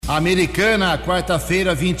Americana,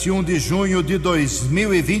 quarta-feira, 21 de junho de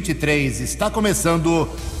 2023. Está começando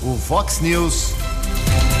o Vox News.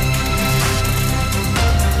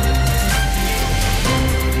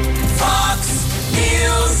 Vox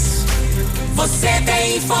News. Você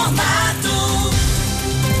tem informado.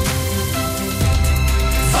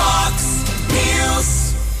 Vox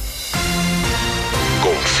News.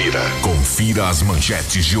 Confira as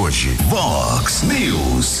manchetes de hoje. Vox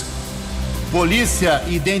News. Polícia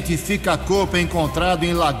identifica corpo encontrado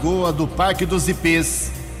em Lagoa do Parque dos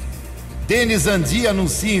Ipês. Denis Andia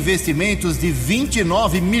anuncia investimentos de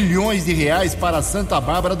 29 milhões de reais para Santa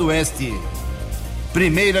Bárbara do Oeste.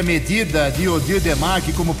 Primeira medida de Odir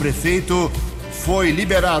Demarque como prefeito foi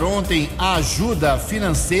liberar ontem a ajuda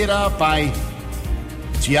financeira à PAI.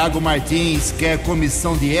 Tiago Martins quer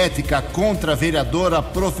comissão de ética contra a vereadora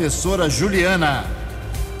professora Juliana.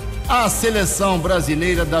 A seleção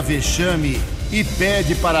brasileira dá vexame e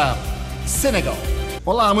pede para Senegal.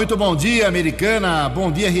 Olá, muito bom dia, Americana. Bom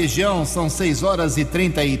dia, região. São 6 horas e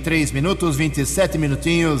 33 minutos, 27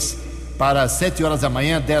 minutinhos para 7 horas da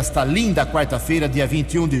manhã desta linda quarta-feira, dia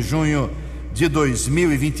 21 de junho de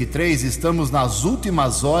 2023. Estamos nas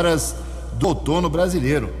últimas horas do outono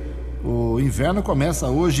brasileiro. O inverno começa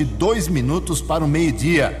hoje 2 minutos para o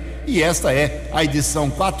meio-dia. E esta é a edição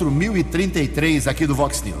 4033 aqui do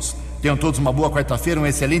Vox News. Tenham todos uma boa quarta-feira, um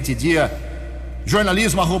excelente dia.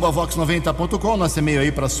 Jornalismo@vox90.com, nosso e-mail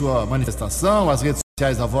aí para sua manifestação, as redes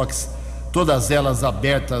sociais da Vox, todas elas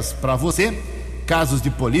abertas para você. Casos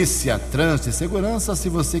de polícia, trânsito e segurança, se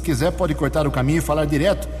você quiser pode cortar o caminho e falar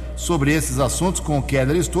direto sobre esses assuntos com o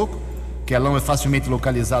Keller Estocco. Kelão é facilmente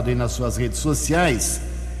localizado aí nas suas redes sociais.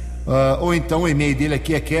 Ou então o e-mail dele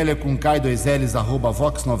aqui é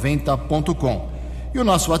keller@vox90.com. E o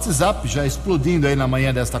nosso WhatsApp já explodindo aí na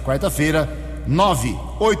manhã desta quarta-feira,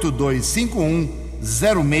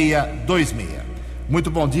 982510626. Muito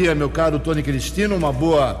bom dia, meu caro Tony Cristino, uma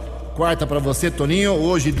boa quarta para você, Toninho.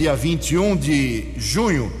 Hoje, dia 21 de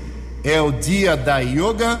junho, é o dia da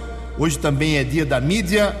yoga. Hoje também é dia da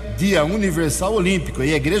mídia, dia universal olímpico.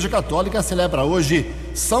 E a Igreja Católica celebra hoje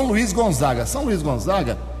São Luís Gonzaga. São Luís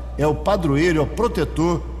Gonzaga é o padroeiro, é o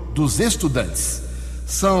protetor dos estudantes.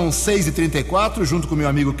 São 6h34, junto com meu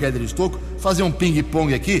amigo Keller Estocco, fazer um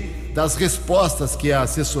ping-pong aqui das respostas que a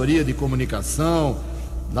assessoria de comunicação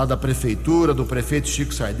lá da prefeitura, do prefeito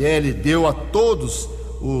Chico Sardelli, deu a todos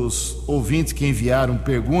os ouvintes que enviaram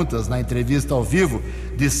perguntas na entrevista ao vivo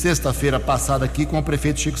de sexta-feira passada aqui com o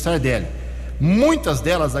prefeito Chico Sardelli. Muitas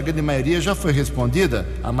delas, a grande maioria já foi respondida,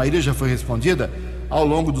 ao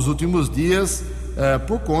longo dos últimos dias,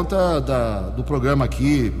 por conta do programa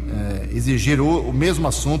aqui exigir o mesmo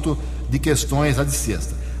assunto de questões lá de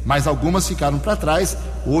sexta. Mas algumas ficaram para trás.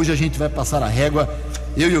 Hoje a gente vai passar a régua,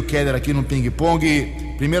 eu e o Keller aqui no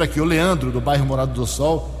ping-pong. Primeiro aqui o Leandro, do bairro Morado do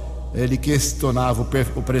Sol. Ele questionava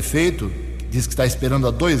o prefeito, diz que está esperando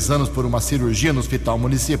há 2 anos por uma cirurgia no hospital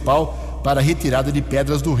municipal para retirada de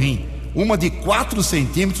pedras do rim. Uma de 4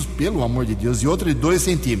 centímetros, pelo amor de Deus, e outra de 2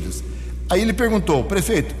 centímetros. Aí ele perguntou: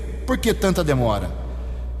 prefeito, por que tanta demora?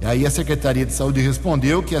 E aí a Secretaria de Saúde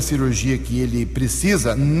respondeu que a cirurgia que ele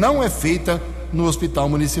precisa não é feita no hospital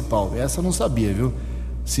municipal. Essa eu não sabia, viu?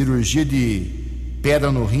 Cirurgia de pedra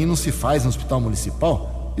no rim não se faz no hospital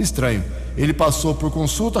municipal? Estranho. Ele passou por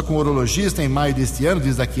consulta com o urologista em maio deste ano,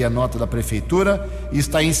 diz aqui a nota da prefeitura, e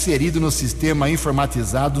está inserido no sistema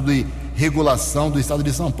informatizado de regulação do estado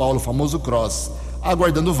de São Paulo, o famoso CROSS,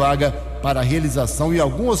 aguardando vaga para a realização em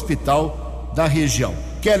algum hospital da região.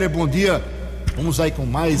 Keller, bom dia. Vamos aí com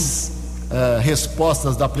mais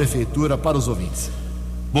respostas da prefeitura para os ouvintes.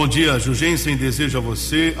 Bom dia, Jugensen. Desejo a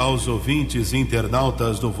você, aos ouvintes e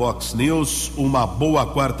internautas do Vox News, uma boa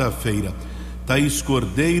quarta-feira. Thaís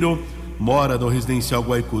Cordeiro mora no residencial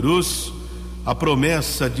Guaicurus. A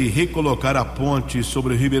promessa de recolocar a ponte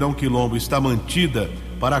sobre o Ribeirão Quilombo está mantida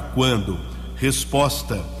para quando?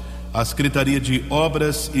 Resposta: a Secretaria de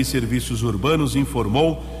Obras e Serviços Urbanos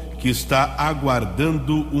informou que está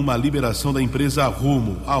aguardando uma liberação da empresa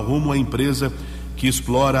Rumo. A Rumo é a empresa que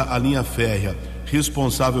explora a linha férrea,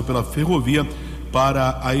 responsável pela ferrovia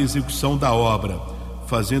para a execução da obra.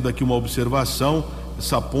 Fazendo aqui uma observação,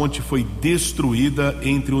 essa ponte foi destruída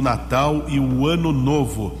entre o Natal e o Ano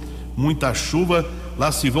Novo. Muita chuva,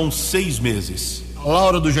 lá se vão 6 meses.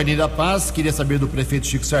 Laura do Jardim da Paz queria saber do prefeito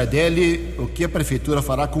Chico Sardelli o que a prefeitura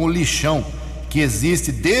fará com o lixão que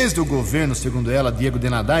existe desde o governo, segundo ela, Diego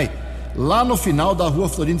Denadai, lá no final da rua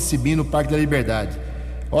Florindo Sibim, no Parque da Liberdade.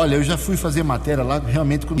 Olha, eu já fui fazer matéria lá,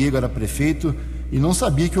 realmente, quando o Diego era prefeito, e não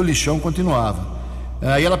sabia que o lixão continuava.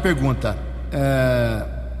 Aí ela pergunta: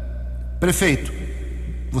 prefeito,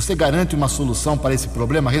 Você garante uma solução para esse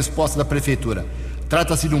problema? Resposta da Prefeitura: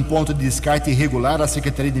 trata-se de um ponto de descarte irregular. A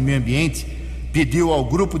Secretaria de Meio Ambiente pediu ao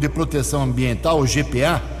Grupo de Proteção Ambiental, o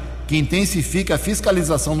GPA, que intensifique a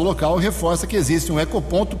fiscalização no local e reforça que existe um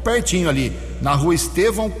ecoponto pertinho ali, na rua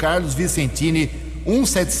Estevão Carlos Vicentini,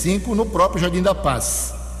 175, no próprio Jardim da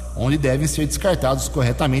Paz, onde devem ser descartados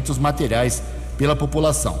corretamente os materiais pela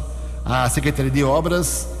população. A Secretaria de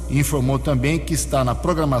Obras informou também que está na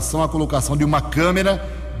programação a colocação de uma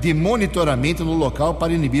câmera de monitoramento no local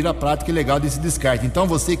para inibir a prática ilegal desse descarte. Então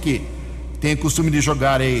você que tem o costume de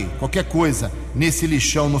jogar aí qualquer coisa nesse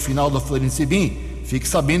lixão no final do Florencibim, fique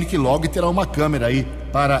sabendo que logo terá uma câmera aí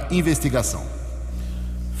para investigação.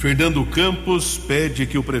 Fernando Campos pede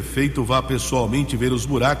que o prefeito vá pessoalmente ver os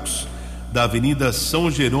buracos da Avenida São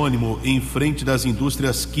Jerônimo, em frente das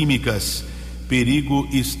indústrias químicas. Perigo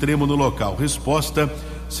extremo no local. Resposta: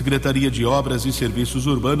 Secretaria de Obras e Serviços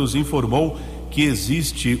Urbanos informou que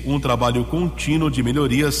existe um trabalho contínuo de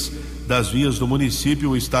melhorias das vias do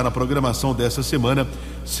município. Está na programação dessa semana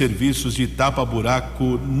serviços de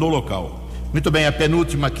tapa-buraco no local. Muito bem, a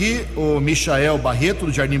penúltima aqui, o Michael Barreto,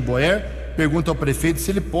 do Jardim Boer, pergunta ao prefeito se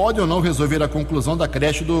ele pode ou não resolver a conclusão da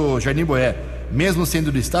creche do Jardim Boer, mesmo sendo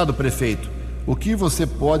do estado. Prefeito, o que você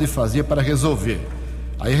pode fazer para resolver?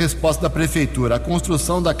 Aí a resposta da prefeitura: a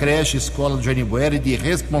construção da creche escola do Jardim Boer é de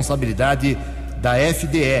responsabilidade da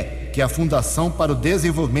FDE, que é a Fundação para o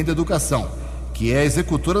Desenvolvimento da Educação, que é a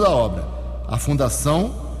executora da obra. A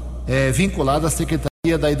fundação é vinculada à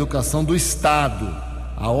Secretaria da Educação do Estado.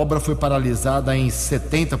 A obra foi paralisada em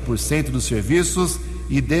 70% dos serviços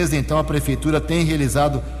e desde então a prefeitura tem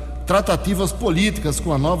realizado tratativas políticas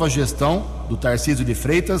com a nova gestão do Tarcísio de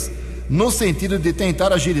Freitas, no sentido de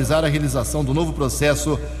tentar agilizar a realização do novo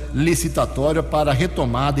processo licitatório para a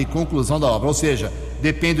retomada e conclusão da obra, ou seja,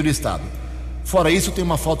 depende do Estado. Fora isso, tem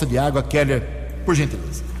uma falta de água. Keller, por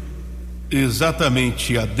gentileza.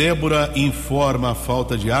 Exatamente, a Débora informa a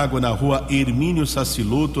falta de água na rua Hermínio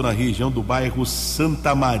Saciluto, na região do bairro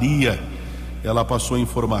Santa Maria. Ela passou a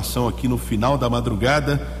informação aqui no final da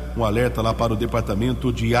madrugada, um alerta lá para o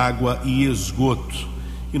Departamento de Água e Esgoto.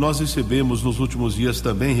 E nós recebemos nos últimos dias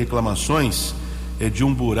também reclamações de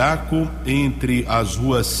um buraco entre as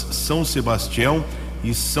ruas São Sebastião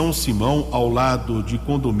e São Simão, ao lado de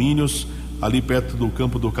condomínios, ali perto do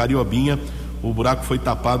campo do Cariobinha. O buraco foi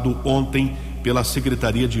tapado ontem pela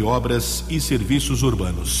Secretaria de Obras e Serviços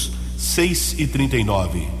Urbanos.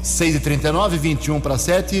 6h39. 6h39,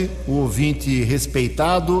 21:07. O ouvinte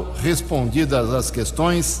respeitado, respondidas as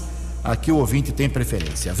questões. Aqui o ouvinte tem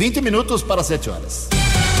preferência. 20 minutos para 7 horas.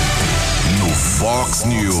 No Fox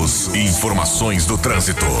News, informações do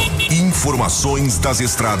trânsito, informações das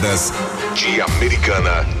estradas de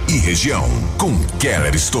Americana e região, com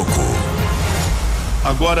Keller Estocco.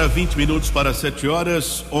 Agora 20 minutos para 7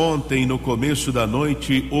 horas. Ontem, no começo da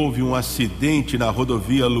noite, houve um acidente na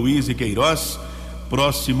rodovia Luiz e Queiroz,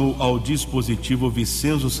 próximo ao dispositivo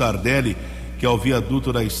Vicenzo Sardelli, que é o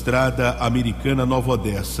viaduto da estrada Americana Nova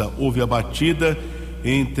Odessa. Houve a batida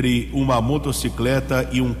entre uma motocicleta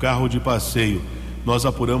e um carro de passeio. Nós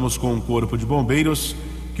apuramos com o Corpo de Bombeiros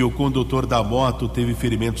que o condutor da moto teve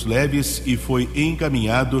ferimentos leves e foi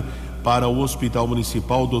encaminhado para o Hospital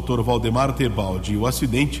Municipal Dr. Valdemar Tebaldi. O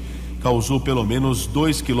acidente causou pelo menos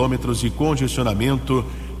 2 quilômetros de congestionamento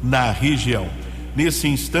na região. Nesse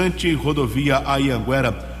instante, rodovia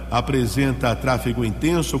Anhanguera apresenta tráfego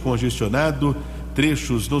intenso, congestionado,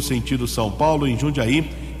 trechos no sentido São Paulo, em Jundiaí,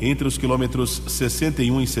 entre os quilômetros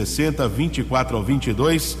 61 e 60, 24 ao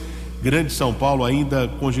 22. Grande São Paulo ainda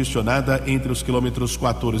congestionada entre os quilômetros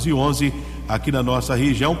 14 e 11. Aqui na nossa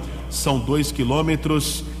região são 2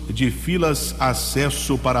 quilômetros de filas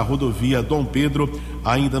acesso para a rodovia Dom Pedro,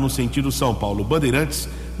 ainda no sentido São Paulo. Bandeirantes,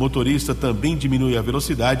 motorista também diminui a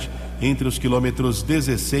velocidade entre os quilômetros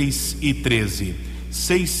 16 e 13.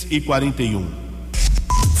 6h41.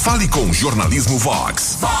 Fale com o Jornalismo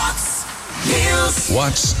Vox. Vox News.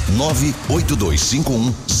 Vox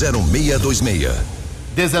 982510626.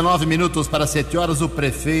 19 minutos para 7 horas. O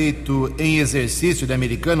prefeito em exercício de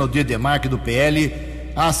Americana, Odir Demarque, do PL,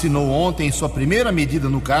 assinou ontem, em sua primeira medida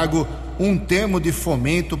no cargo, um termo de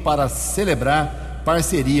fomento para celebrar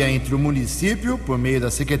parceria entre o município, por meio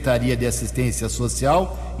da Secretaria de Assistência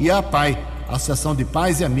Social, e a APAI, Associação de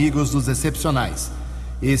Pais e Amigos dos Excepcionais.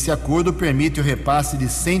 Esse acordo permite o repasse de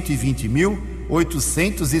R$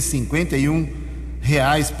 120.851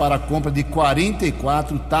 para a compra de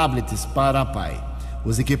 44 tablets para a APAI.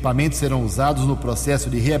 Os equipamentos serão usados no processo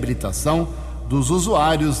de reabilitação dos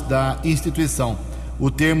usuários da instituição. O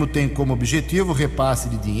termo tem como objetivo o repasse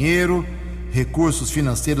de dinheiro, recursos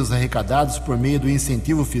financeiros arrecadados por meio do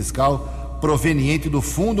incentivo fiscal proveniente do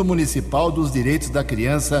Fundo Municipal dos Direitos da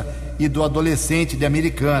Criança e do Adolescente de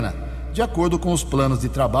Americana, de acordo com os planos de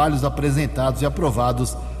trabalhos apresentados e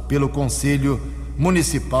aprovados pelo Conselho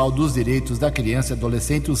Municipal dos Direitos da Criança e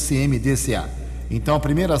Adolescente, o CMDCA. Então, a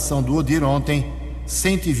primeira ação do ODIR ontem,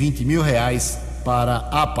 R$120 mil para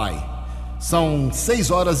a APAI. São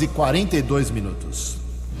 6h42.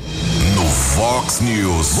 No Vox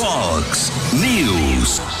News. Vox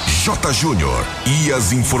News. J. Júnior. E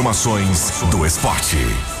as informações do esporte.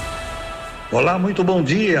 Olá, muito bom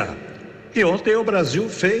dia. E ontem o Brasil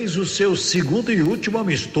fez o seu segundo e último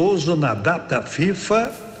amistoso na data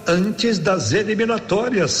FIFA antes das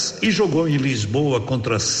eliminatórias e jogou em Lisboa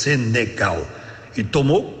contra Senegal. E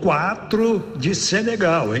tomou 4 de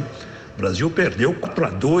Senegal, hein? O Brasil perdeu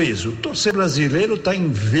 4-2. O torcedor brasileiro está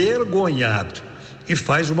envergonhado. E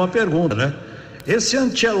faz uma pergunta, né? Esse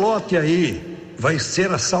Ancelotti aí vai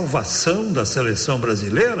ser a salvação da seleção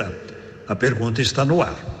brasileira? A pergunta está no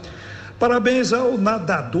ar. Parabéns ao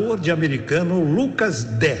nadador de Americano Lucas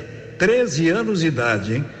Dé, 13 anos de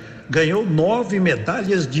idade, hein? Ganhou 9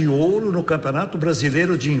 medalhas de ouro no Campeonato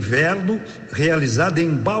Brasileiro de Inverno, realizado em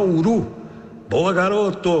Bauru. Boa,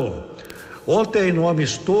 garoto! Ontem no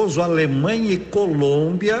amistoso Alemanha e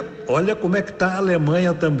Colômbia, olha como é que tá a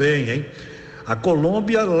Alemanha também, hein? A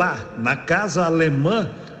Colômbia lá, na casa alemã,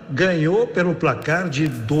 ganhou pelo placar de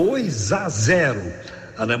 2-0.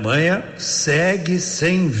 A Alemanha segue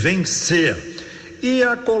sem vencer. E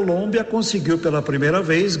a Colômbia conseguiu pela primeira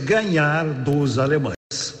vez ganhar dos alemães.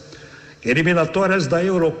 Eliminatórias da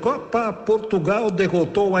Eurocopa, Portugal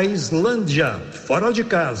derrotou a Islândia, fora de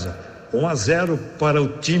casa. 1-0 para o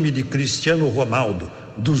time de Cristiano Ronaldo,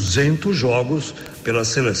 200 jogos pela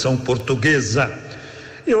seleção portuguesa.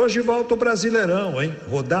 E hoje volta o Brasileirão, hein?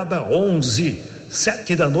 Rodada 11,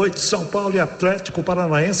 7 da noite, São Paulo e Atlético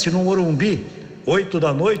Paranaense no Morumbi. 8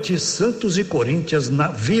 da noite, Santos e Corinthians na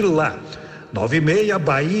Vila. 9h30,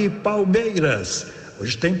 Bahia e Palmeiras.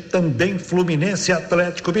 Hoje tem também Fluminense,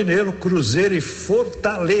 Atlético Mineiro, Cruzeiro e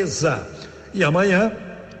Fortaleza. E amanhã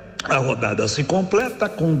a rodada se completa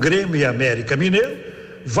com Grêmio e América Mineiro,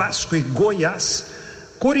 Vasco e Goiás,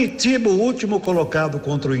 Curitiba, o último colocado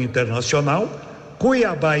contra o Internacional,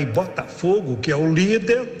 Cuiabá e Botafogo, que é o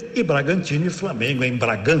líder, e Bragantino e Flamengo em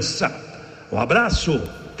Bragança. Um abraço,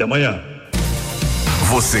 até amanhã.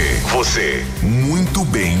 Você, muito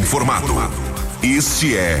bem informado.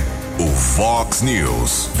 Este é o Vox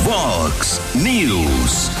News. Vox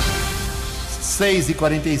News.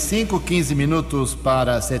 6h45, 15 minutos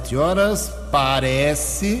para 7 horas.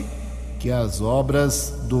 Parece que as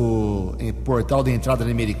obras do portal de entrada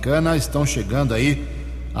Americana estão chegando aí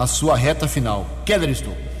à sua reta final. Keller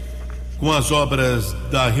Estouco. Com as obras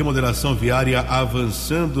da remodelação viária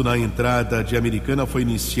avançando na entrada de Americana, foi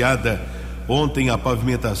iniciada ontem a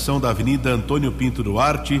pavimentação da Avenida Antônio Pinto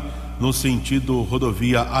Duarte, no sentido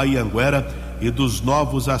rodovia Anhanguera, e dos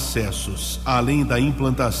novos acessos, além da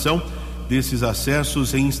implantação desses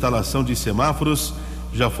acessos e instalação de semáforos.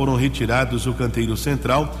 Já foram retirados o canteiro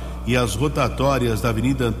central e as rotatórias da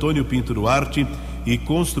Avenida Antônio Pinto Duarte e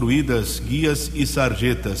construídas guias e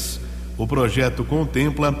sarjetas. O projeto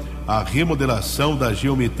contempla a remodelação da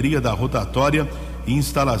geometria da rotatória e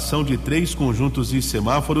instalação de 3 conjuntos de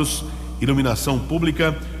semáforos, iluminação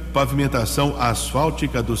pública, pavimentação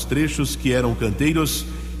asfáltica dos trechos que eram canteiros,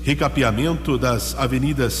 recapeamento das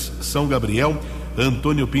avenidas São Gabriel,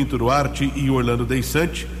 Antônio Pinto Duarte e Orlando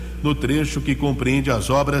Deissante, no trecho que compreende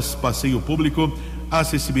as obras passeio público,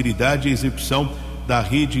 acessibilidade e execução da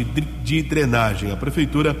rede de drenagem. A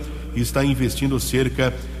prefeitura está investindo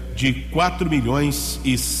cerca de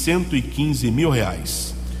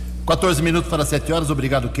R$4.115.000. 14 minutos para 7 horas,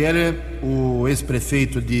 obrigado, Keller. O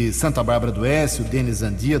ex-prefeito de Santa Bárbara do Oeste, o Denis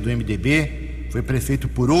Andia, do MDB, foi prefeito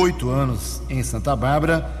por 8 anos em Santa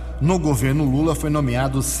Bárbara. No governo Lula foi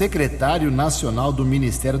nomeado secretário nacional do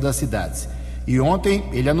Ministério das Cidades. E ontem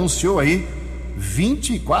ele anunciou aí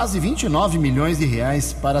quase 29 milhões de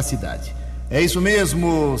reais para a cidade. É isso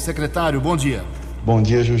mesmo, secretário, bom dia. Bom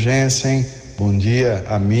dia, Jugensen, bom dia,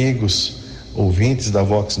 amigos, ouvintes da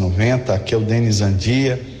Vox 90, aqui é o Denis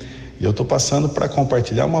Andia, e eu estou passando para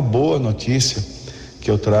compartilhar uma boa notícia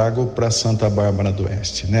que eu trago para Santa Bárbara do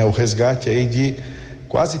Oeste, né? O resgate aí de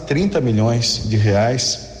quase 30 milhões de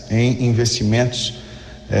reais em investimentos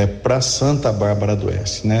para Santa Bárbara do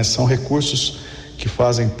Oeste, né? São recursos que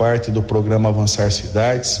fazem parte do programa Avançar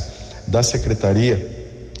Cidades, da Secretaria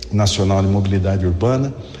Nacional de Mobilidade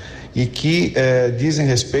Urbana, e que dizem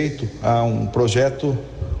respeito a um projeto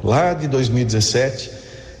lá de 2017,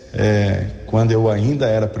 quando eu ainda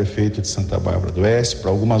era prefeito de Santa Bárbara do Oeste,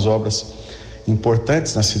 para algumas obras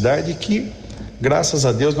importantes na cidade que graças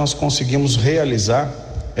a Deus nós conseguimos realizar,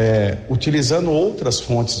 utilizando outras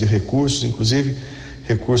fontes de recursos, inclusive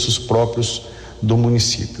recursos próprios do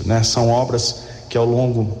município, né? São obras que ao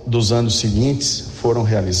longo dos anos seguintes foram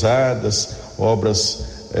realizadas,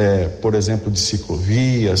 obras, por exemplo, de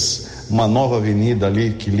ciclovias, uma nova avenida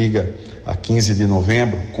ali que liga a 15 de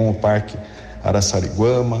novembro com o Parque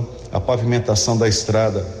Araçariguama, a pavimentação da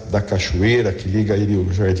estrada da Cachoeira, que liga aí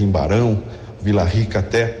o Jardim Barão, Vila Rica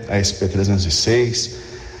até a SP-306,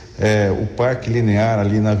 o Parque Linear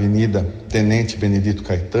ali na Avenida Tenente Benedito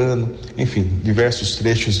Caetano, enfim, diversos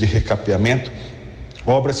trechos de recapeamento,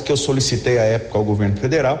 obras que eu solicitei à época ao governo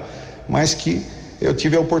federal, mas que eu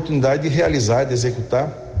tive a oportunidade de realizar, de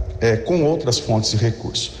executar com outras fontes de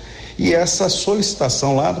recurso. E essa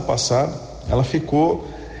solicitação lá do passado, ela ficou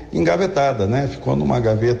engavetada, né? Ficou numa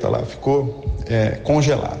gaveta lá, ficou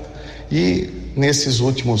congelada. E nessas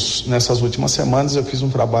últimas semanas eu fiz um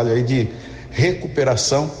trabalho aí de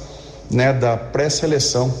recuperação, né, da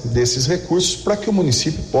pré-seleção desses recursos para que o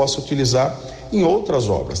município possa utilizar em outras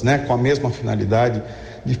obras, né, com a mesma finalidade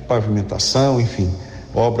de pavimentação, enfim,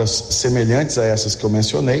 obras semelhantes a essas que eu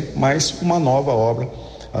mencionei, mas uma nova obra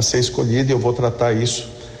a ser escolhida, e eu vou tratar isso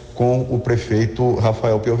com o prefeito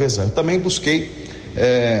Rafael Piovesan. Eu também busquei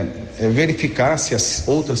verificar se as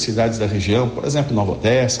outras cidades da região, por exemplo, Nova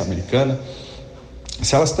Odessa, Americana,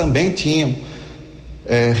 se elas também tinham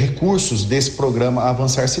recursos desse programa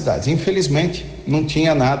Avançar Cidades. Infelizmente, não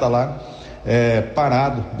tinha nada lá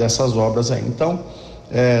parado dessas obras aí. Então,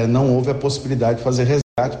 não houve a possibilidade de fazer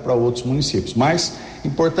resgate para outros municípios. Mas,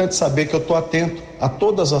 importante saber que eu estou atento a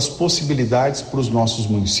todas as possibilidades para os nossos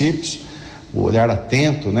municípios, o olhar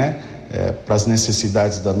atento, né, para as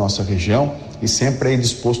necessidades da nossa região, e sempre aí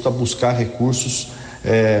disposto a buscar recursos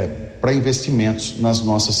para investimentos nas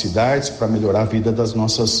nossas cidades, para melhorar a vida das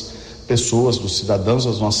nossas pessoas, dos cidadãos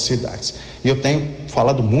das nossas cidades. E eu tenho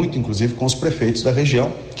falado muito, inclusive, com os prefeitos da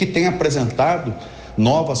região, que têm apresentado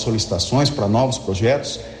novas solicitações para novos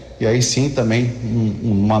projetos, e aí sim também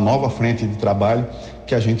uma nova frente de trabalho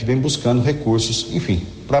que a gente vem buscando recursos, enfim,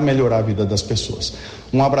 para melhorar a vida das pessoas.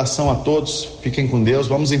 Um abração a todos, fiquem com Deus,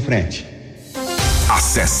 vamos em frente.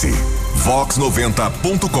 Acesse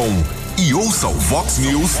vox90.com e ouça o Vox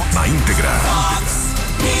News na íntegra.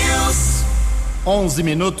 News. 11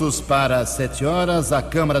 minutos para 7 horas. A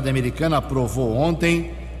Câmara da Americana aprovou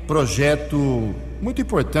ontem projeto muito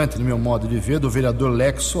importante, no meu modo de ver, do vereador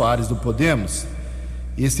Leco Soares do Podemos.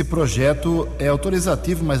 Esse projeto é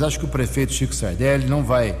autorizativo, mas acho que o prefeito Chico Sardelli não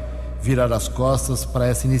vai virar as costas para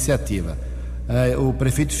essa iniciativa. O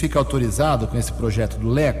prefeito fica autorizado com esse projeto do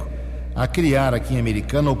Leco a criar aqui em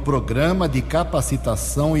Americana o Programa de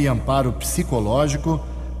Capacitação e Amparo Psicológico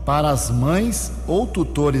para as mães ou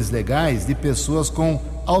tutores legais de pessoas com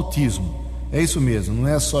autismo. É isso mesmo, não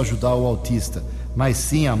é só ajudar o autista, mas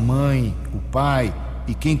sim a mãe, o pai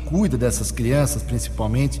e quem cuida dessas crianças,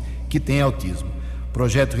 principalmente, que tem autismo. O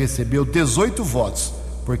projeto recebeu 18 votos,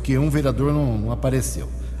 porque um vereador não apareceu.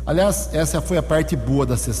 Aliás, essa foi a parte boa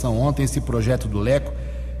da sessão ontem, esse projeto do Leco,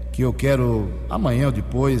 que eu quero amanhã ou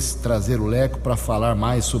depois trazer o Leco para falar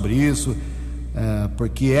mais sobre isso,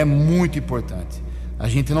 porque é muito importante. A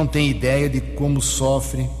gente não tem ideia de como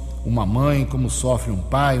sofre uma mãe, como sofre um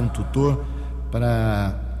pai, um tutor,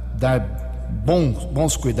 para dar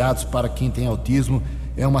bons cuidados para quem tem autismo.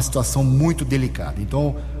 É uma situação muito delicada.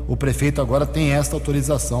 Então, o prefeito agora tem esta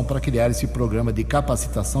autorização para criar esse programa de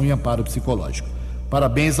capacitação e amparo psicológico.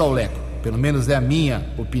 Parabéns ao Leco, pelo menos é a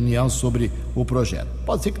minha opinião sobre o projeto.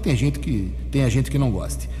 Pode ser que tenha gente que não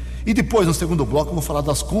goste. E depois, no segundo bloco, eu vou falar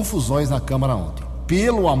das confusões na Câmara ontem.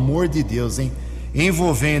 Pelo amor de Deus, hein?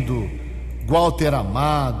 Envolvendo Walter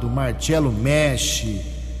Amado, Marcelo Meschi,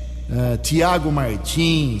 Tiago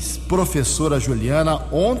Martins, professora Juliana.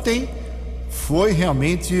 Ontem foi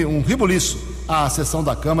realmente um rebuliço a sessão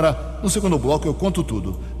da Câmara. No segundo bloco eu conto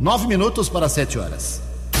tudo. 9 minutos para 7 horas.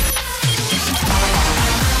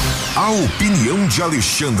 A opinião de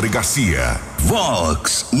Alexandre Garcia.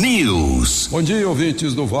 Vox News. Bom dia,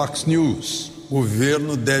 ouvintes do Vox News. O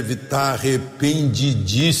governo deve estar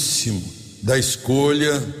arrependidíssimo da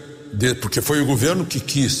escolha, porque foi o governo que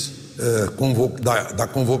quis da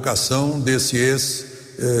convocação desse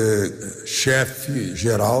ex-chefe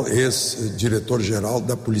geral, ex-diretor-geral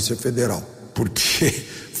da Polícia Federal, porque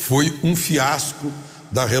foi um fiasco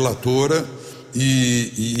da relatora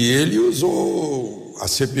e ele usou a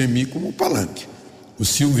CPMI como palanque, o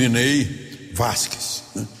Silvinei Vasquez,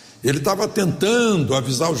 né? Ele estava tentando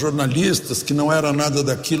avisar os jornalistas que não era nada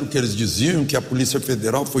daquilo que eles diziam, que a Polícia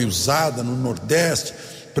Federal foi usada no Nordeste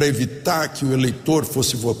para evitar que o eleitor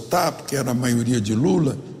fosse votar, porque era a maioria de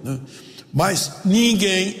Lula, né? Mas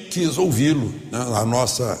ninguém quis ouvi-lo, né?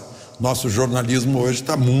 Nosso jornalismo hoje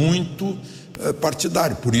está muito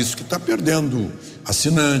partidário, por isso que está perdendo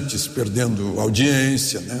assinantes, perdendo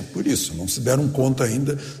audiência, né? Por isso, não se deram conta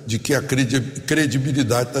ainda de que a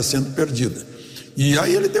credibilidade está sendo perdida. E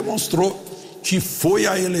aí ele demonstrou que foi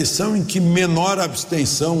a eleição em que menor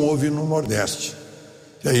abstenção houve no Nordeste.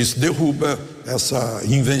 E aí isso derruba essa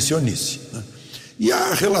invencionice, né? E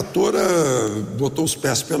a relatora botou os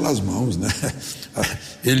pés pelas mãos, né? A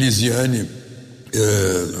Elisiane,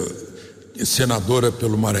 senadora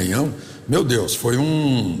pelo Maranhão, meu Deus, foi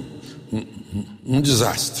um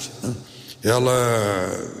desastre, né? Ela,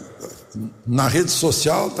 na rede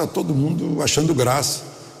social, está todo mundo achando graça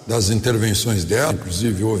das intervenções dela,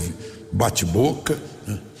 inclusive houve bate-boca,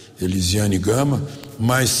 né? Elisiane Gama,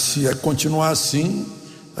 mas se continuar assim,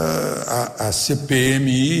 a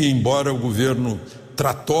CPMI, embora o governo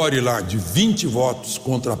tratore lá de 20 votos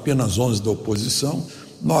contra apenas 11 da oposição,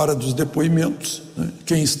 na hora dos depoimentos, né,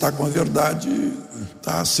 quem está com a verdade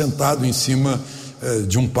está sentado em cima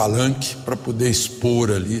de um palanque para poder expor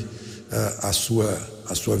ali a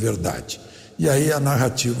sua verdade. E aí a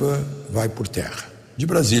narrativa vai por terra. De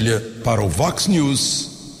Brasília, para o Vox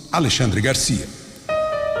News, Alexandre Garcia.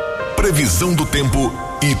 Previsão do tempo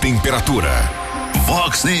e temperatura.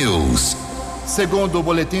 Vox News. Segundo o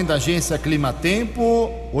boletim da agência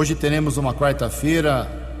Climatempo, hoje teremos uma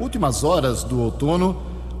quarta-feira, últimas horas do outono,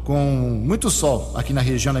 com muito sol aqui na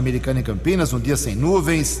região Americana e Campinas, um dia sem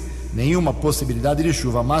nuvens, nenhuma possibilidade de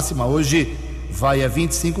chuva. A máxima hoje vai a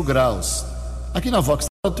 25 graus. Aqui na Vox,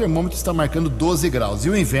 o termômetro está marcando 12 graus e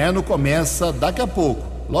o inverno começa daqui a pouco,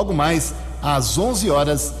 logo mais às 11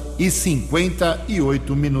 horas e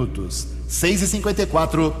 58 minutos.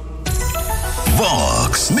 6h54.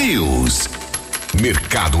 Vox News.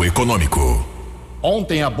 Mercado Econômico.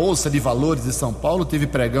 Ontem a Bolsa de Valores de São Paulo teve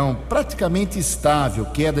pregão praticamente estável,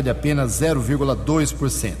 queda de apenas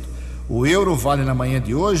 0,2%. O euro vale na manhã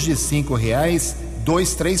de hoje R$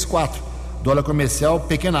 5,234. Dólar comercial,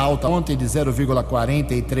 pequena alta ontem de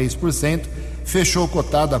 0,43%, fechou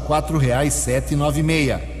cotado a R$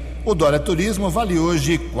 4,796. O dólar turismo vale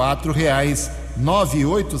hoje R$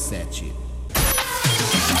 4,987.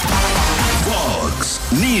 Vox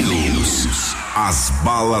News. As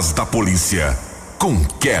balas da polícia com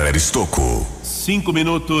Keller Estocco. 5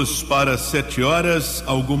 minutos para 7 horas.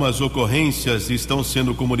 Algumas ocorrências estão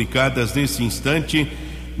sendo comunicadas nesse instante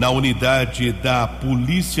na unidade da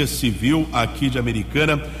Polícia Civil aqui de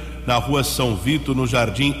Americana, na rua São Vito, no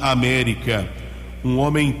Jardim América. Um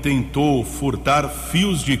homem tentou furtar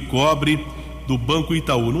fios de cobre do Banco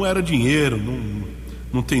Itaú. Não era dinheiro,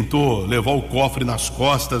 não tentou levar o cofre nas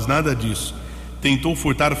costas, nada disso. Tentou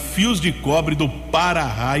furtar fios de cobre do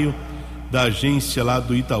para-raio da agência lá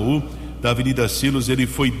do Itaú, da Avenida Silos. Ele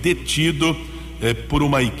foi detido por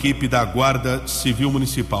uma equipe da Guarda Civil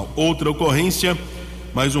Municipal. Outra ocorrência,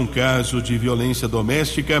 mais um caso de violência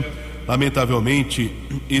doméstica. Lamentavelmente,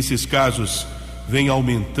 esses casos vêm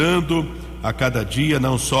aumentando a cada dia,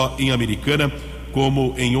 não só em Americana,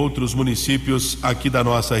 como em outros municípios aqui da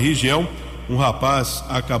nossa região. Um rapaz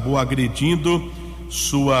acabou agredindo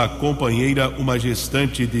sua companheira, uma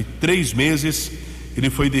gestante de 3 meses. Ele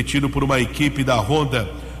foi detido por uma equipe da Ronda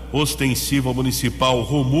Ostensiva Municipal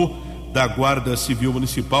Romu, da Guarda Civil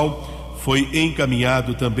Municipal. Foi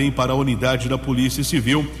encaminhado também para a unidade da Polícia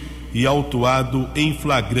Civil e autuado em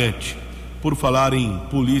flagrante. Por falar em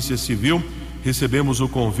Polícia Civil, recebemos o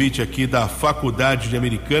convite aqui da Faculdade de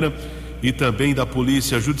Americana e também da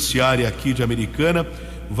Polícia Judiciária aqui de Americana.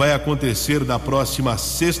 Vai acontecer na próxima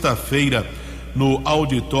sexta-feira no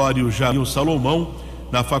auditório Jamil Salomão,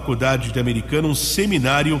 na Faculdade de Americana, um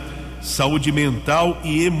seminário Saúde Mental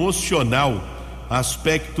e Emocional,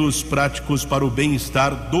 aspectos práticos para o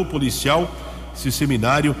bem-estar do policial. Esse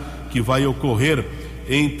seminário que vai ocorrer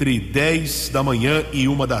entre 10 da manhã e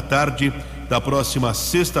 1 da tarde da próxima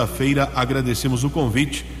sexta-feira. Agradecemos o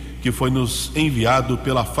convite que foi nos enviado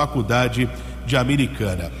pela Faculdade de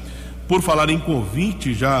Americana. Por falar em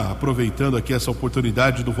convite, já aproveitando aqui essa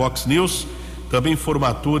oportunidade do Vox News, também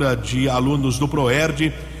formatura de alunos do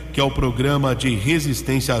PROERD, que é o Programa de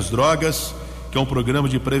Resistência às Drogas, que é um programa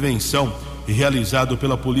de prevenção realizado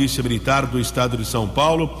pela Polícia Militar do Estado de São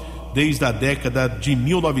Paulo desde a década de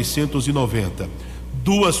 1990.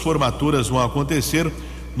 2 formaturas vão acontecer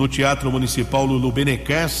no Teatro Municipal Lulu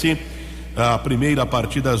Benecassi, a primeira a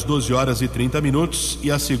partir das 12h30 e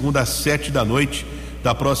a segunda às 7 da noite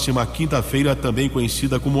da próxima quinta-feira, também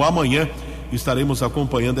conhecida como amanhã. Estaremos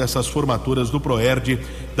acompanhando essas formaturas do PROERD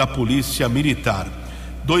da Polícia Militar.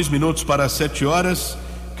 2 minutos para 7 horas.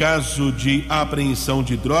 Caso de apreensão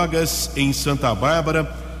de drogas em Santa Bárbara.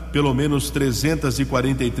 pelo menos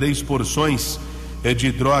 343 porções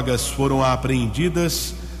de drogas foram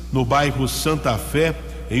apreendidas no bairro Santa Fé,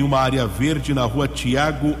 em uma área verde na rua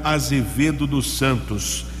Tiago Azevedo dos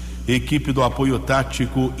Santos. Equipe do apoio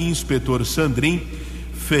tático Inspetor Sandrin,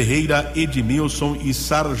 Ferreira, Edmilson e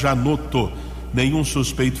Sarjanotto. Nenhum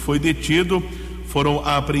suspeito foi detido. Foram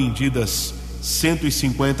apreendidas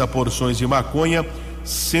 150 porções de maconha,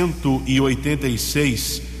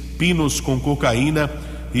 186 pinos com cocaína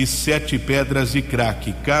e 7 pedras de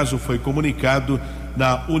crack. Caso foi comunicado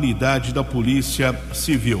na unidade da Polícia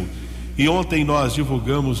Civil. E ontem nós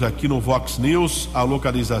divulgamos aqui no Vox News a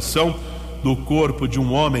localização do corpo de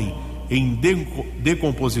um homem em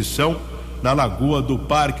decomposição na lagoa do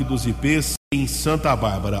Parque dos Ipês, em Santa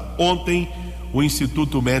Bárbara. Ontem, o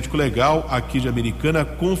Instituto Médico Legal aqui de Americana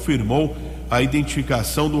confirmou a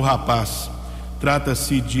identificação do rapaz.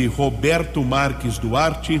 Trata-se de Roberto Marques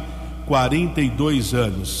Duarte, 42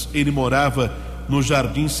 anos. Ele morava no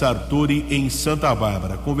Jardim Sartori, em Santa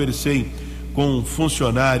Bárbara. Conversei com um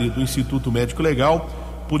funcionário do Instituto Médico Legal.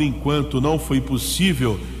 Por enquanto não foi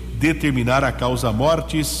possível determinar a causa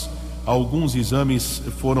mortis. Alguns exames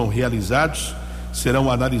foram realizados,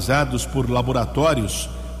 serão analisados por laboratórios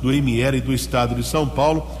do ML do estado de São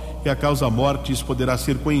Paulo, e a causa mortis poderá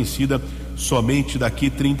ser conhecida somente daqui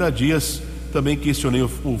 30 dias. Também questionei o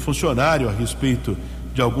funcionário a respeito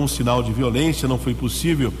de algum sinal de violência, não foi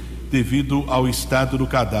possível devido ao estado do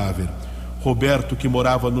cadáver. Roberto, que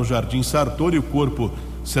morava no Jardim Sartori, o corpo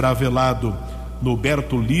será velado no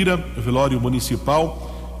Berto Lira, velório municipal,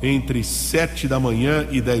 entre 7 da manhã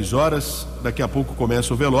e 10 horas. Daqui a pouco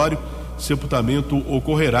começa o velório. Sepultamento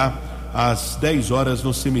ocorrerá às 10 horas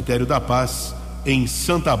no Cemitério da Paz, em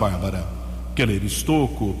Santa Bárbara. Keller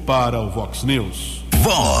Estocco para o Vox News.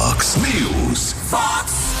 Vox News.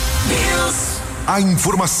 Vox News. A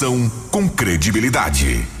informação com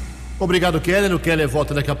credibilidade. Obrigado, Keller. O Keller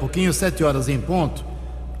volta daqui a pouquinho, 7 horas em ponto.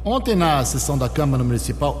 Ontem, na sessão da Câmara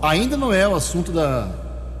Municipal, ainda não é o assunto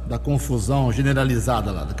da confusão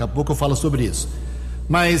generalizada lá. Daqui a pouco eu falo sobre isso.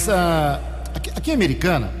 Mas aqui em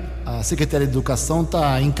Americana, a Secretaria de Educação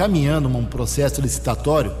está encaminhando um processo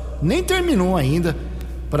licitatório, nem terminou ainda,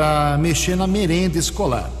 para mexer na merenda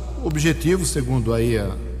escolar. O objetivo, segundo aí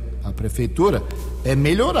a Prefeitura, é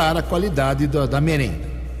melhorar a qualidade da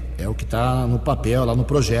merenda. É o que está no papel, lá no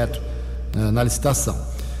projeto, na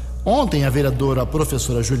licitação. Ontem, a vereadora, a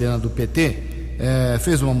professora Juliana, do PT,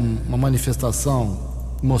 fez uma manifestação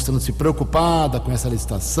mostrando-se preocupada com essa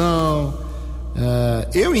licitação.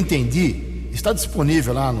 Eu entendi, está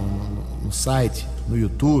disponível lá no site, no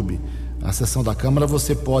YouTube, a sessão da Câmara.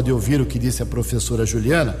 Você pode ouvir o que disse a professora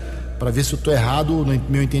Juliana, para ver se eu estou errado no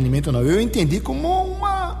meu entendimento ou não. Eu entendi como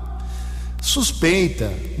uma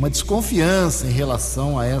suspeita, uma desconfiança em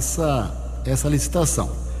relação a essa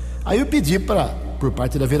licitação. Aí eu pedi por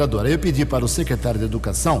parte da vereadora, eu pedi para o secretário de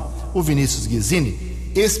Educação, o Vinícius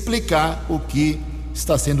Guizini, explicar o que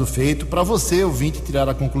está sendo feito, para você, ouvinte, tirar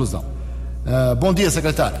a conclusão. Bom dia,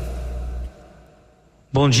 secretário.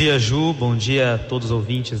 Bom dia, Ju, bom dia a todos os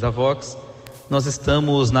ouvintes da Vox. Nós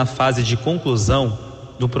estamos na fase de conclusão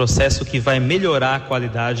do processo que vai melhorar a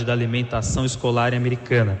qualidade da alimentação escolar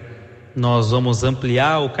americana. Nós vamos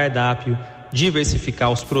ampliar o cardápio,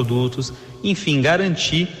 diversificar os produtos, enfim,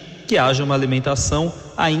 garantir que haja uma alimentação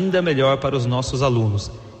ainda melhor para os nossos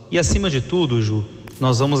alunos. E acima de tudo, Ju,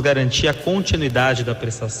 nós vamos garantir a continuidade da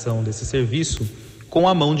prestação desse serviço com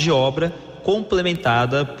a mão de obra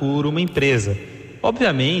complementada por uma empresa.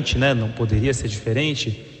 Obviamente, não poderia ser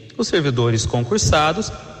diferente, os servidores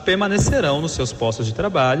concursados permanecerão nos seus postos de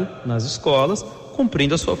trabalho, nas escolas,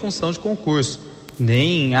 cumprindo a sua função de concurso.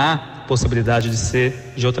 Nem há possibilidade de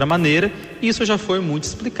ser de outra maneira. Isso já foi muito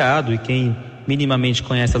explicado e quem minimamente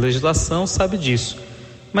conhece a legislação sabe disso.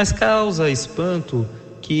 Mas causa espanto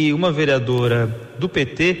que uma vereadora do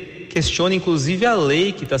PT questione inclusive a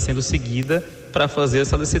lei que está sendo seguida para fazer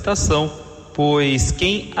essa licitação, pois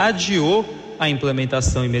quem adiou a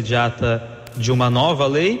implementação imediata de uma nova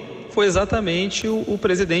lei foi exatamente o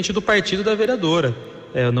presidente do partido da vereadora.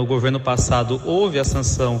 No governo passado houve a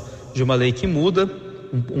sanção de uma lei que muda,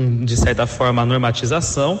 de certa forma, a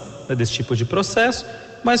normatização desse tipo de processo,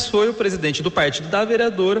 mas foi o presidente do partido da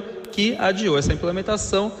vereadora que adiou essa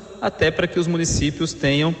implementação até para que os municípios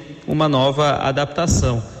tenham uma nova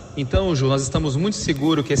adaptação. Então, Ju, nós estamos muito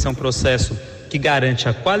seguros que esse é um processo que garante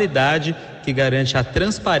a qualidade, que garante a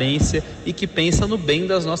transparência e que pensa no bem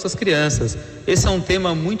das nossas crianças. Esse é um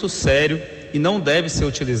tema muito sério e não deve ser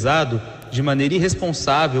utilizado de maneira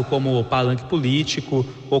irresponsável como palanque político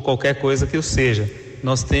ou qualquer coisa que o seja.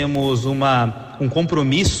 Nós temos um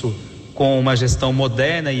compromisso com uma gestão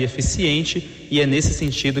moderna e eficiente, e é nesse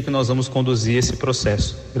sentido que nós vamos conduzir esse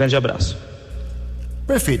processo. Grande abraço.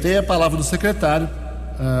 Perfeito, aí a palavra do secretário.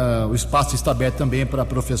 O espaço está aberto também para a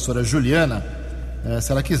professora Juliana,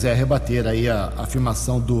 se ela quiser rebater aí a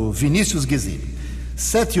afirmação do Vinícius Guizzi.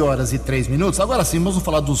 7h03. Agora sim, vamos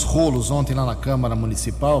falar dos rolos ontem lá na Câmara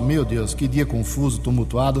Municipal. Meu Deus, que dia confuso,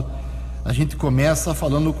 tumultuado. A gente começa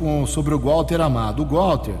falando sobre o Walter Amado. O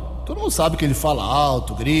Walter, todo mundo sabe que ele fala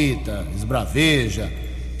alto, grita, esbraveja,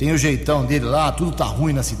 tem o jeitão dele lá, tudo tá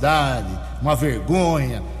ruim na cidade, uma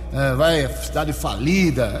vergonha, vai a cidade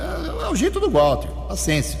falida. É o jeito do Walter,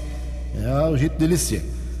 paciência, é o jeito dele ser.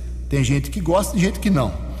 Tem gente que gosta, tem gente que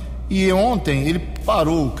não. E ontem ele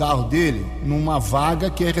parou o carro dele numa vaga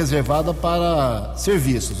que é reservada para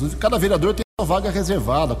serviços. Cada vereador tem uma vaga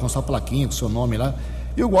reservada com sua plaquinha, com seu nome lá.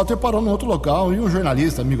 E o Walter parou num outro local, e um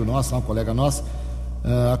jornalista, amigo nosso, um colega nosso,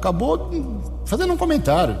 acabou fazendo um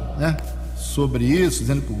comentário, né, sobre isso,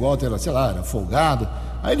 dizendo que o Walter era, sei lá, era folgado.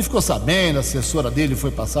 Aí ele ficou sabendo, a assessora dele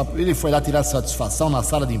ele foi lá tirar satisfação na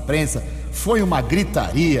sala de imprensa. Foi uma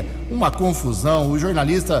gritaria, uma confusão. O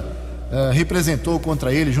jornalista representou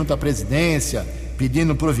contra ele junto à presidência,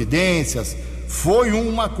 pedindo providências. Foi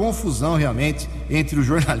uma confusão realmente entre o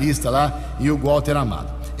jornalista lá e o Walter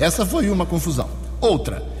Amado. Essa foi uma confusão.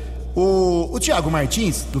 Outra, o Tiago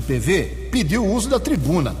Martins, do PV, pediu o uso da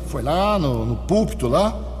tribuna. Foi lá no púlpito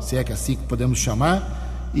lá, se é que assim que podemos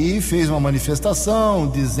chamar, e fez uma manifestação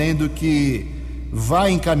dizendo que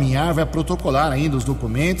vai encaminhar, vai protocolar ainda os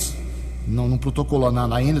documentos, não protocolou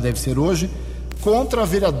nada ainda, deve ser hoje, contra a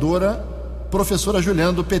vereadora professora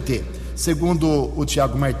Juliana, do PT. Segundo o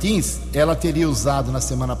Tiago Martins, ela teria usado na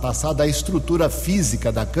semana passada a estrutura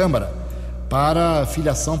física da Câmara para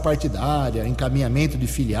filiação partidária, encaminhamento de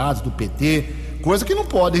filiados do PT, coisa que não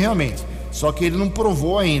pode realmente. Só que ele não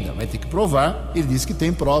provou ainda, vai ter que provar. Ele disse que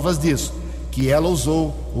tem provas disso, que ela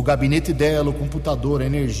usou o gabinete dela, o computador, a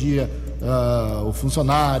energia, o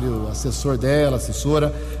funcionário, o assessor dela,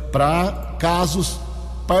 assessora, para casos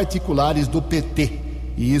particulares do PT.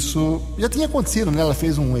 E isso já tinha acontecido, né? Ela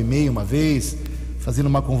fez um e-mail uma vez, fazendo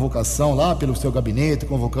uma convocação lá pelo seu gabinete,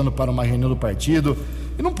 convocando para uma reunião do partido,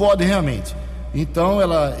 e não pode realmente. Então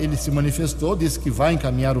ele se manifestou, disse que vai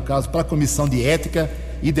encaminhar o caso para a Comissão de Ética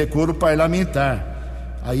e Decoro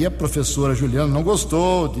Parlamentar. Aí a professora Juliana não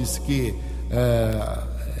gostou, disse que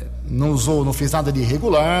não fez nada de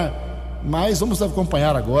irregular, mas vamos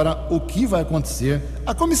acompanhar agora o que vai acontecer.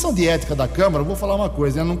 A Comissão de Ética da Câmara, eu vou falar uma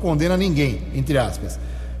coisa, ela não condena ninguém, entre aspas.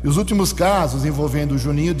 E os últimos casos envolvendo o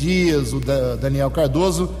Juninho Dias, o Daniel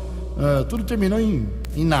Cardoso, tudo terminou em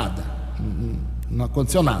nada, não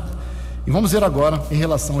aconteceu nada. E vamos ver agora em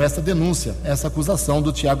relação a essa denúncia, essa acusação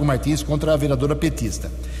do Tiago Martins contra a vereadora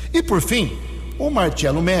petista. E por fim, o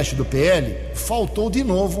Marcelo Mesch, do PL, faltou de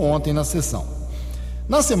novo ontem na sessão.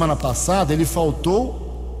 Na semana passada ele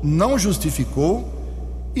faltou, não justificou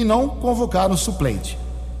e não convocaram o suplente.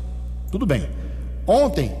 Tudo bem.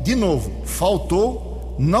 Ontem, de novo,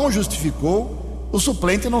 faltou, não justificou, o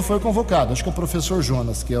suplente não foi convocado. Acho que é o professor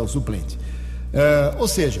Jonas que é o suplente. Ou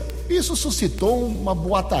seja, isso suscitou uma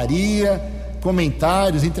boataria,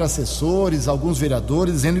 comentários entre assessores, alguns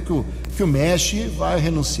vereadores, dizendo que o Mesch vai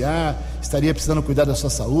renunciar, estaria precisando cuidar da sua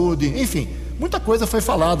saúde. Enfim, muita coisa foi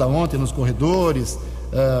falada ontem nos corredores,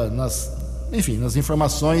 nas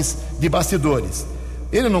informações de bastidores.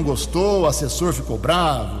 Ele não gostou, o assessor ficou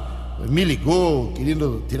bravo, me ligou,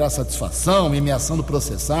 querendo tirar satisfação, me ameaçando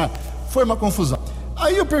processar. Foi uma confusão.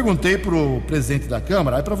 Aí eu perguntei para o presidente da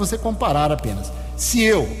Câmara, aí para você comparar apenas, se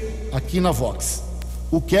eu, aqui na Vox,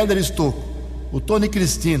 o Keller Estocco, o Tony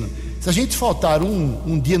Cristino, se a gente faltar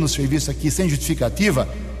um dia no serviço aqui sem justificativa,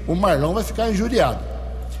 o Marlão vai ficar injuriado.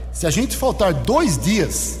 Se a gente faltar 2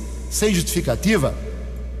 dias sem justificativa,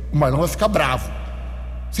 o Marlão vai ficar bravo.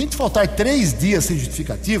 Se a gente faltar 3 dias sem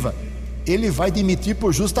justificativa, ele vai demitir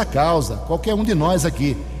por justa causa, qualquer um de nós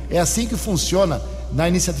aqui. É assim que funciona na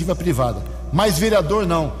iniciativa privada. Mas vereador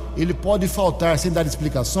não, ele pode faltar sem dar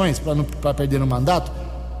explicações para perder o mandato,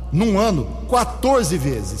 num ano, 14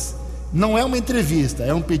 vezes. Não é uma entrevista,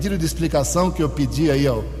 é um pedido de explicação que eu pedi aí,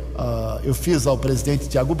 eu fiz ao presidente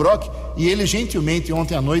Thiago Brock, e ele gentilmente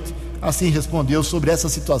ontem à noite assim respondeu sobre essa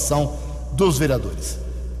situação dos vereadores.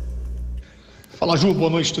 Fala, Ju, boa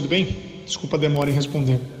noite, tudo bem? Desculpa a demora em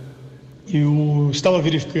responder. Eu estava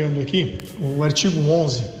verificando aqui o artigo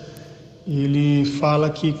 11. Ele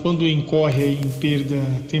fala que quando incorre em perda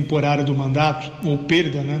temporária do mandato, ou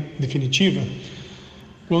perda, definitiva,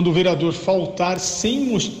 quando o vereador faltar sem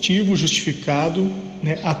motivo justificado,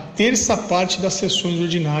 a terça parte das sessões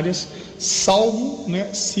ordinárias, salvo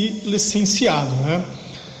se licenciado.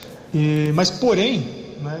 Mas, porém,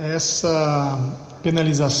 né, essa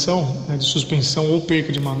penalização, né, de suspensão ou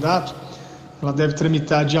perca de mandato, ela deve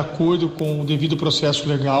tramitar de acordo com o devido processo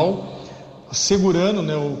legal, assegurando,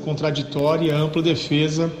 né, o contraditório e a ampla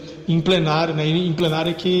defesa em plenário, né, em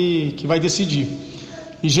plenário que vai decidir.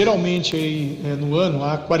 E geralmente aí, no ano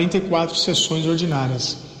há 44 sessões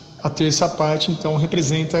ordinárias. A terça parte, então,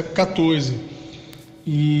 representa 14.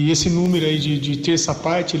 E esse número aí de terça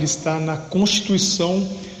parte, ele está na Constituição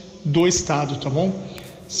do Estado, tá bom?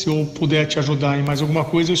 Se eu puder te ajudar em mais alguma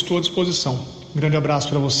coisa, eu estou à disposição. Um grande abraço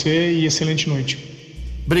para você e excelente noite.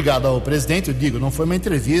 Obrigado ao presidente. Eu digo, não foi uma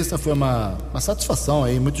entrevista, foi uma satisfação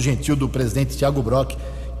aí, muito gentil do presidente Thiago Brock.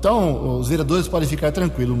 Então, os vereadores podem ficar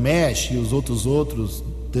tranquilos, o MESH e os outros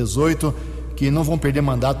 18 que não vão perder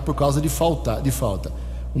mandato por causa de falta.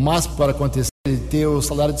 O máximo para acontecer é ter o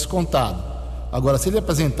salário descontado. Agora, se ele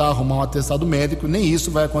apresentar, arrumar um atestado médico, nem isso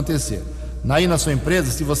vai acontecer. Aí na sua empresa,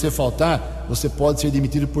 se você faltar, você pode ser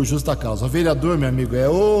demitido por justa causa. O vereador, meu amigo, é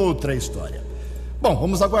outra história. Bom,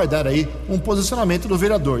 vamos aguardar aí um posicionamento do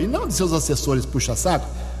vereador e não de seus assessores puxa-saco.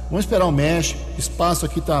 Vamos esperar o MESH, o espaço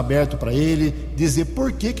aqui está aberto para ele dizer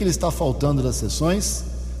por que ele está faltando das sessões.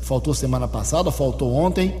 Faltou semana passada, faltou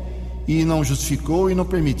ontem e não justificou e não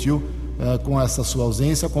permitiu, com essa sua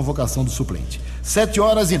ausência, a convocação do suplente.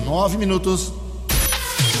 7h09.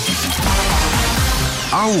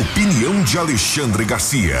 A opinião de Alexandre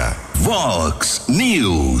Garcia. Vox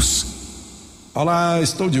News. Olá,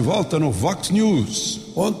 estou de volta no Vox News.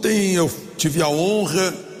 Ontem eu tive a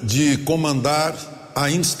honra de comandar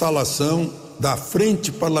a instalação da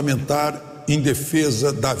Frente Parlamentar em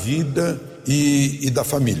Defesa da Vida e da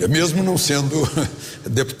Família, mesmo não sendo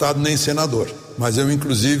deputado nem senador. Mas eu,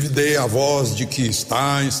 inclusive, dei a voz de que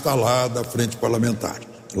está instalada a Frente Parlamentar.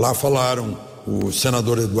 Lá falaram o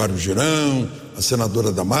senador Eduardo Girão, a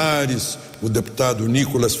senadora Damares, o deputado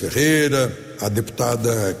Nicolas Ferreira, a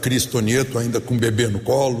deputada Cris Tonieto, ainda com bebê no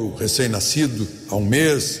colo, recém-nascido, há um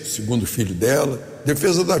mês, segundo filho dela.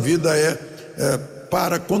 Defesa da vida é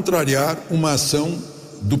para contrariar uma ação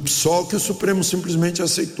do PSOL que o Supremo simplesmente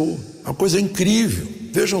aceitou. Uma coisa incrível.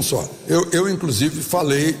 Vejam só, eu inclusive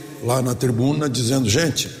falei lá na tribuna dizendo,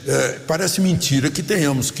 gente, parece mentira que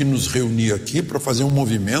tenhamos que nos reunir aqui para fazer um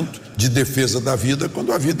movimento de defesa da vida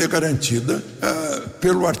quando a vida é garantida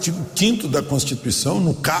pelo artigo 5º da Constituição,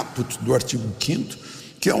 no caput do artigo 5º,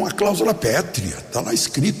 que é uma cláusula pétrea, está lá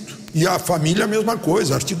escrito. E a família a mesma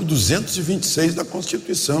coisa, artigo 226 da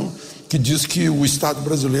Constituição, que diz que o Estado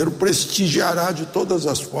brasileiro prestigiará de todas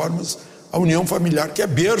as formas a união familiar, que é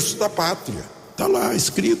berço da pátria. Está lá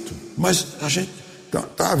escrito. Mas a gente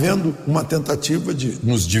está havendo uma tentativa de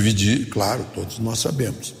nos dividir, claro, todos nós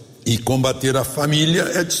sabemos. E combater a família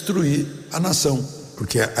é destruir a nação.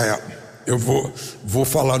 Porque eu vou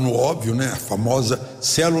falar no óbvio, né? A famosa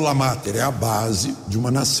célula máter é a base de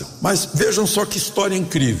uma nação. Mas vejam só que história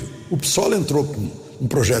incrível. O PSOL entrou com um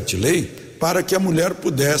projeto de lei para que a mulher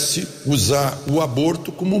pudesse usar o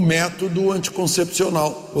aborto como método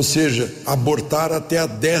anticoncepcional, ou seja, abortar até a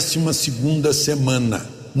 12ª semana.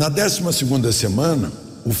 Na 12ª semana,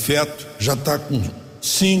 o feto já está com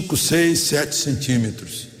 5, 6, 7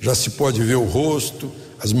 centímetros. Já se pode ver o rosto,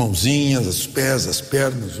 as mãozinhas, os pés, as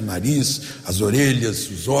pernas, o nariz, as orelhas,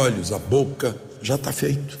 os olhos, a boca, já está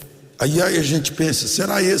feito. Aí a gente pensa,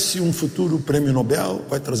 será esse um futuro prêmio Nobel?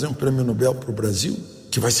 Vai trazer um prêmio Nobel para o Brasil?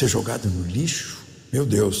 Que vai ser jogado no lixo? Meu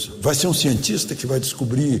Deus, vai ser um cientista que vai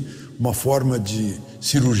descobrir uma forma de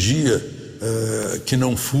cirurgia que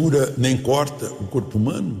não fura nem corta o corpo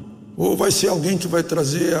humano? Ou vai ser alguém que vai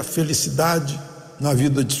trazer a felicidade na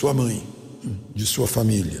vida de sua mãe, de sua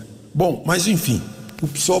família? Bom, mas enfim, o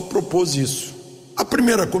PSOL propôs isso. A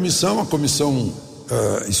primeira comissão, a comissão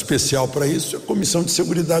especial para isso, é a Comissão de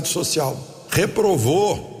Seguridade Social,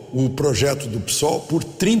 reprovou o projeto do PSOL por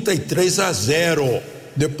 33-0.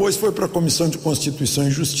 Depois foi para a Comissão de Constituição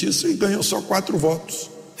e Justiça e ganhou só 4 votos.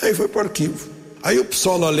 Aí foi para o arquivo. Aí o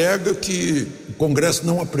PSOL alega que o Congresso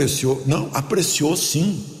não apreciou. Não, apreciou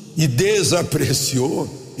sim. E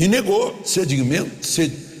desapreciou e negou seguimento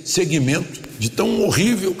de tão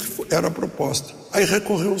horrível que era a proposta. Aí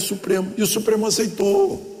recorreu ao Supremo e o Supremo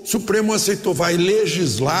aceitou. O Supremo aceitou, vai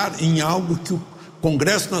legislar em algo que o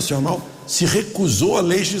Congresso Nacional se recusou a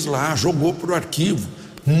legislar, jogou para o arquivo,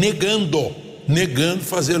 negando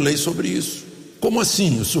fazer lei sobre isso. Como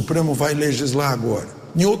assim o Supremo vai legislar agora?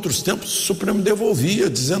 Em outros tempos o Supremo devolvia,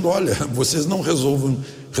 dizendo, olha, vocês não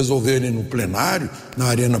resolverem no plenário, na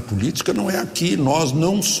arena política, não é aqui, nós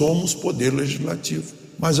não somos poder legislativo.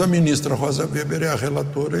 Mas a ministra Rosa Weber é a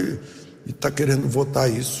relatora e está querendo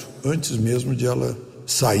votar isso antes mesmo de ela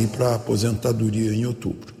sair para a aposentadoria em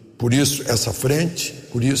outubro. Por isso essa frente,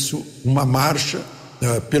 por isso uma marcha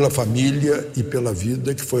pela família e pela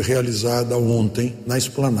vida que foi realizada ontem na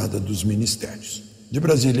esplanada dos ministérios. De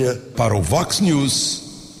Brasília, para o Vox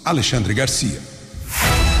News, Alexandre Garcia.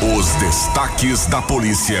 Os destaques da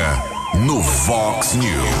polícia no Vox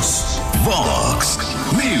News. Vox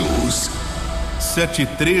News.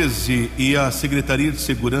 7h13, e a Secretaria de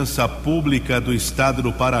Segurança Pública do Estado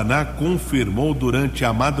do Paraná confirmou durante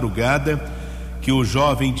a madrugada que o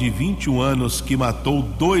jovem de 21 anos que matou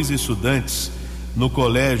 2 estudantes no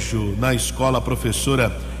colégio, na escola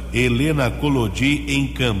professora Helena Colodi, em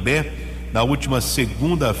Cambé, na última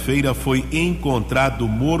segunda-feira foi encontrado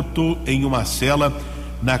morto em uma cela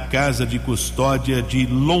na casa de custódia de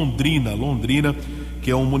Londrina, que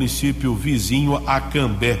é um município vizinho a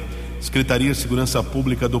Cambé. Secretaria de Segurança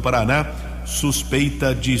Pública do Paraná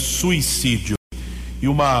suspeita de suicídio. E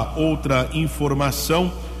uma outra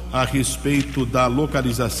informação a respeito da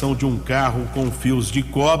localização de um carro com fios de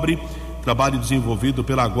cobre, trabalho desenvolvido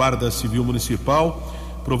pela Guarda Civil Municipal.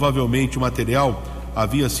 Provavelmente o material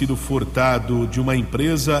havia sido furtado de uma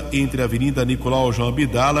empresa entre a Avenida Nicolau João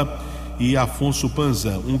Abdala e Afonso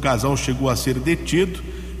Panzan. Um casal chegou a ser detido,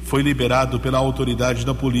 foi liberado pela autoridade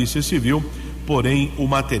da Polícia Civil, porém o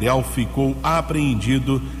material ficou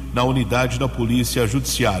apreendido na unidade da Polícia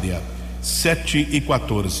Judiciária.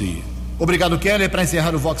 7h14. Obrigado, Kelly. Para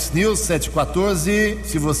encerrar o Vox News, 7h14,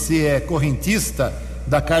 se você é correntista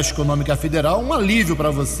da Caixa Econômica Federal, um alívio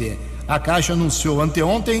para você. A Caixa anunciou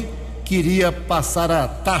anteontem que iria passar a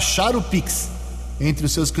taxar o Pix entre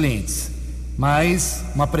os seus clientes, mas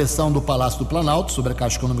uma pressão do Palácio do Planalto sobre a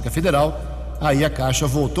Caixa Econômica Federal, aí a Caixa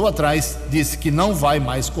voltou atrás, disse que não vai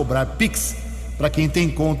mais cobrar Pix para quem tem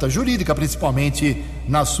conta jurídica, principalmente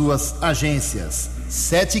nas suas agências.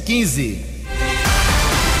 7h15.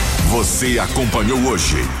 Você acompanhou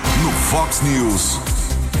hoje no Fox News.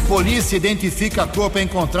 Polícia identifica corpo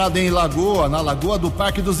encontrado em Lagoa, na Lagoa do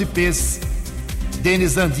Parque dos Ipês.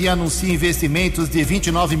 Denis Andia anuncia investimentos de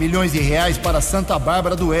 29 milhões de reais para Santa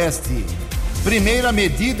Bárbara do Oeste. Primeira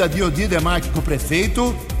medida de Odir Demarque com o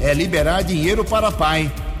prefeito é liberar dinheiro para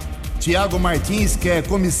pai. Tiago Martins quer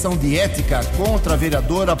comissão de ética contra a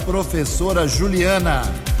vereadora professora Juliana.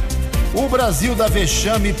 O Brasil da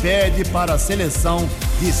vexame perde para a seleção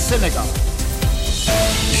de Senegal.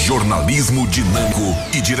 Jornalismo dinâmico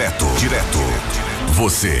e direto.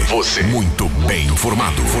 Você muito bem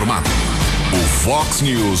informado. O Fox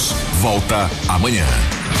News volta amanhã.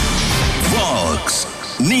 Vox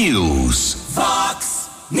News. Vox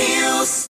News.